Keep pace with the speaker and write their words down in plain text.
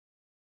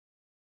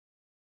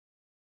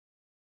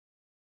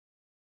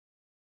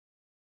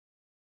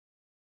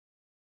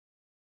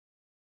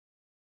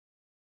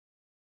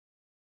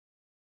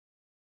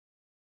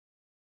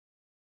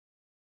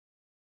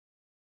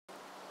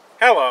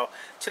Hello.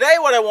 Today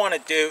what I want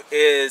to do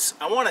is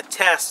I want to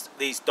test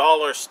these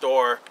dollar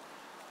store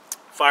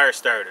fire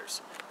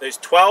starters. There's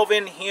 12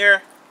 in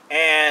here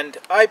and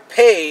I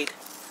paid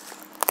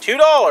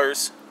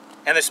 $2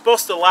 and they're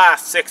supposed to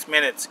last 6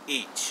 minutes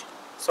each.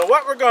 So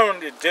what we're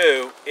going to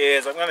do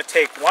is I'm going to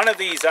take one of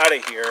these out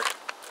of here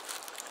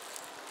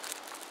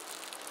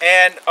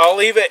and I'll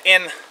leave it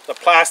in the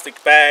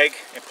plastic bag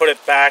and put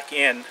it back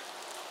in,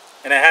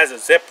 and it has a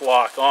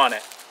Ziploc on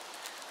it.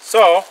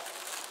 So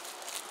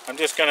I'm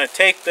just going to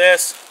take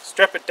this,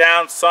 strip it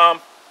down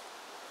some,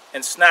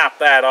 and snap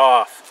that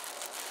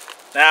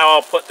off. Now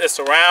I'll put this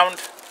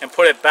around and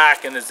put it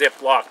back in the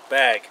Ziploc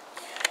bag.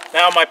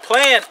 Now my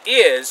plan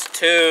is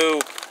to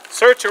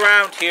search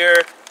around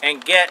here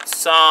and get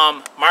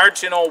some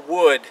marginal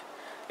wood.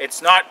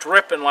 It's not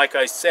dripping like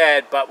I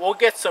said, but we'll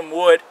get some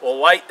wood, we'll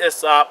light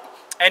this up,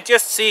 and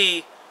just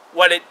see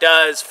what it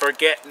does for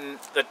getting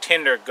the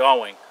tinder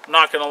going. I'm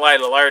not going to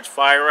light a large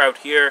fire out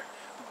here,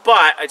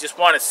 but I just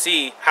want to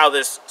see how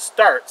this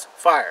starts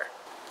fire.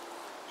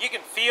 You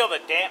can feel the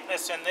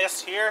dampness in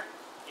this here.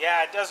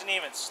 Yeah, it doesn't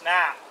even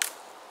snap.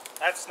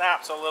 That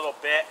snaps a little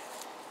bit.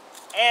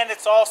 And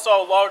it's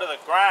also low to the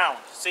ground.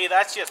 See,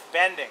 that's just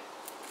bending.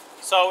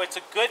 So it's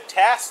a good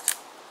test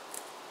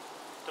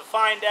to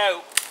find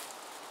out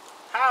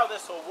how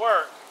this will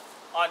work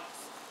on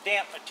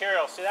damp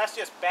material. See, that's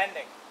just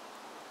bending.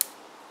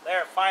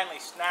 There, it finally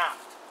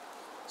snapped.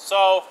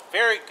 So,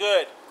 very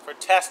good for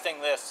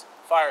testing this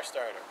fire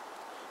starter.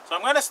 So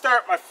I'm going to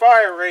start my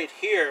fire right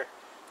here,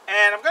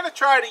 and I'm going to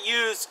try to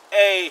use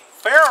a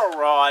ferro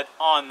rod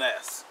on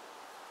this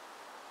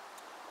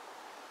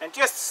and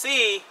just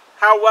see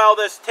how well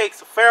this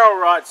takes a ferro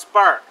rod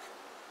spark.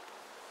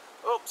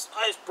 Oops,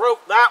 I just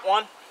broke that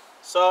one.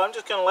 So I'm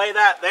just going to lay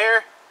that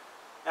there,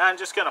 and I'm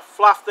just going to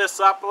fluff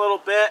this up a little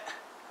bit.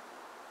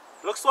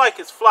 Looks like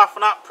it's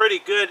fluffing up pretty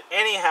good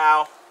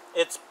anyhow.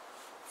 It's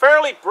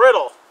fairly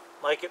brittle,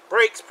 like it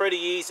breaks pretty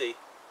easy.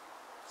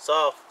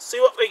 So,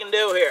 see what we can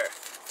do here.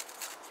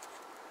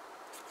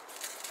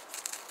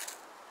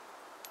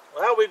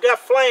 Well, we've got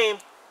flame.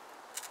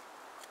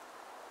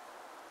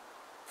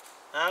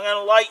 I'm going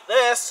to light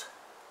this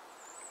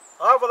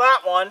off of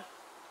that one.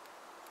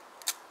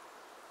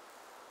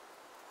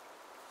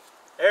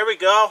 There we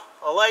go.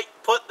 I'll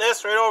put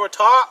this right over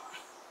top,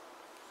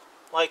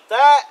 like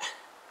that.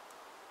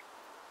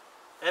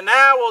 And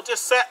now we'll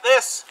just set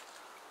this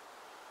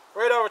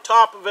right over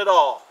top of it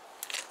all.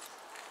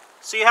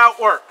 See how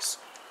it works.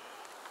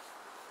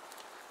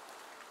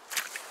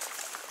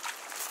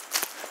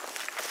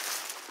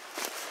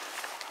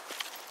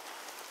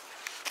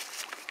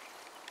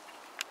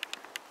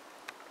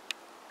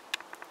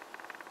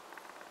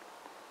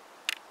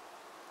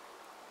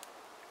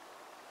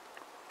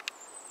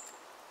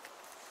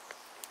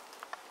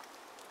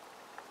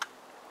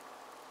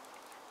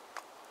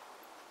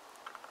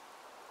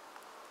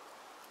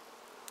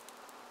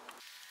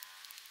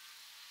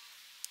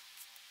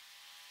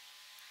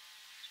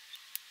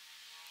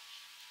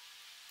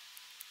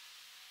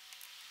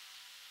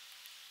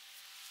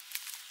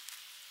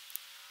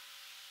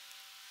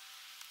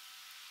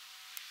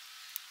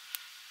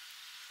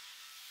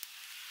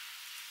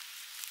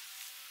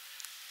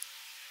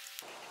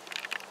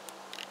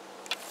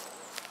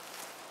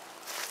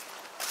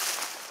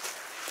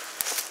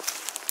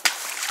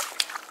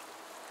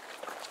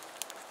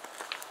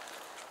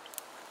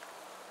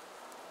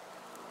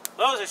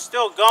 Those are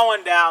still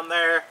going down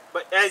there,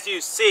 but as you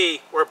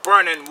see, we're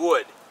burning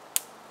wood.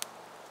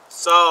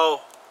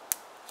 So,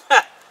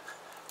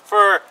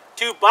 for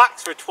 $2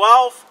 for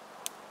 12,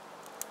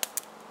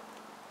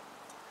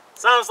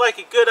 sounds like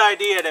a good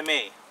idea to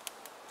me.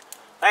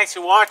 Thanks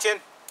for watching.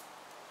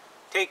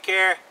 Take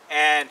care,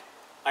 and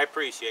I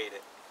appreciate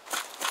it.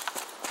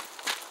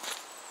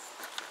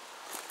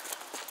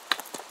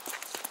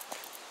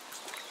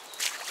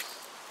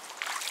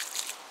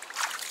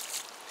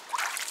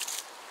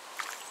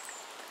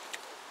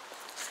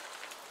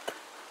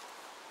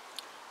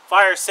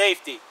 Fire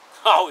safety,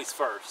 always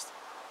first.